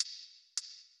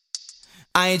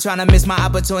I ain't tryna miss my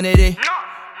opportunity.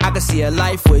 I can see a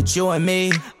life with you and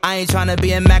me. I ain't tryna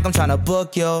be a Mac, I'm tryna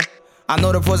book you. I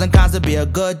know the pros and cons to be a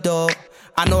good dog.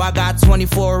 I know I got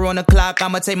 24 on the clock.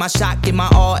 I'ma take my shot, give my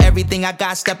all, everything I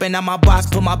got. Stepping out my box,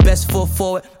 put my best foot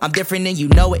forward. I'm different and you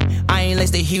know it. I ain't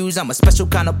Lace the Hughes, I'm a special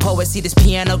kind of poet. See this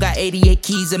piano got 88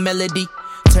 keys and melody.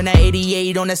 Turn that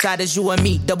 88 on the side, it's you and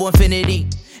me, double infinity.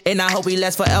 And I hope we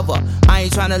last forever. I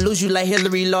ain't tryna lose you like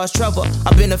Hillary lost Trevor.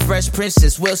 I've been a fresh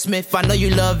princess, Will Smith. I know you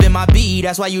loving my beat,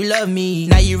 that's why you love me.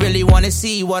 Now you really wanna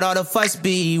see what all the fuss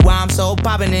be. Why I'm so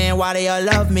poppin' and why they all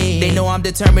love me. They know I'm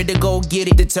determined to go get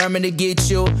it, determined to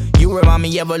get you. You remind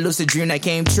me of a lucid dream that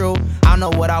came true. I know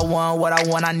what I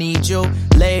want, I need you.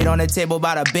 Laid on the table,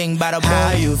 bada bing, bada boom.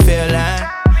 How you feelin'?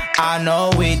 I know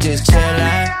we just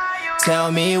chillin'.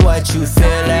 Tell me what you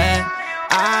feelin'.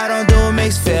 I don't do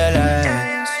mixed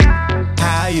feelings.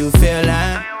 How you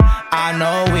feelin'? I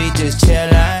know we just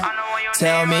chillin'.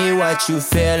 Tell me what you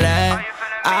feelin'.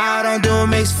 I don't do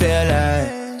mixed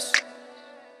feelings.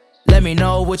 Let me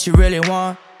know what you really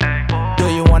want. Do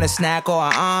you want a snack or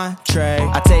an entree?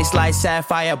 I taste like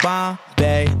Sapphire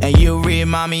Bombay, and you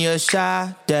remind me of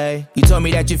Sade. You told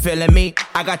me that you feeling me.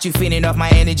 I got you feeding off my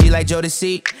energy like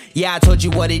Jodeci. Yeah, I told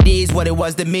you what it is, what it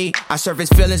was to me. I surface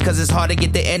feelings cause it's hard to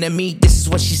get the enemy. This is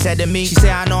what she said to me. She said,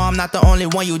 I know I'm not the only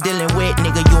one you dealing with.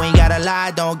 Nigga, you ain't gotta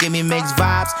lie, don't give me mixed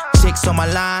vibes. Chicks on my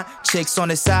line, chicks on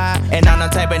the side. And I'm the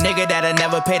type of nigga that'll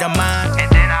never pay the mind.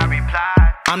 And then I replied,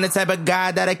 I'm the type of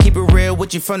guy that'll keep it real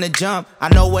with you from the jump.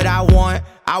 I know what I want,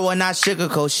 I will not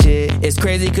sugarcoat shit. It's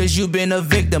crazy cause you been a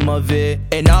victim of it.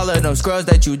 And all of them scrubs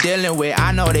that you dealing with,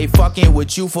 I know they fucking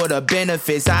with you for the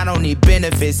benefits. I don't need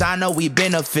benefits, I know we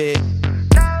benefit.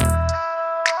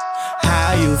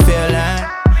 How you feelin'?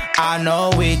 I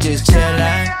know we just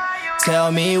chillin'.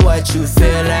 Tell me what you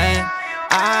feelin'.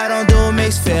 I don't do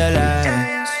mixed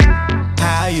feelings.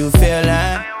 How you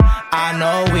feelin'? I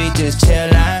know we just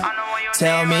chillin'.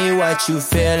 Tell me what you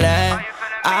feelin'.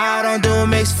 I don't do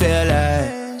mixed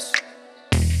feelings.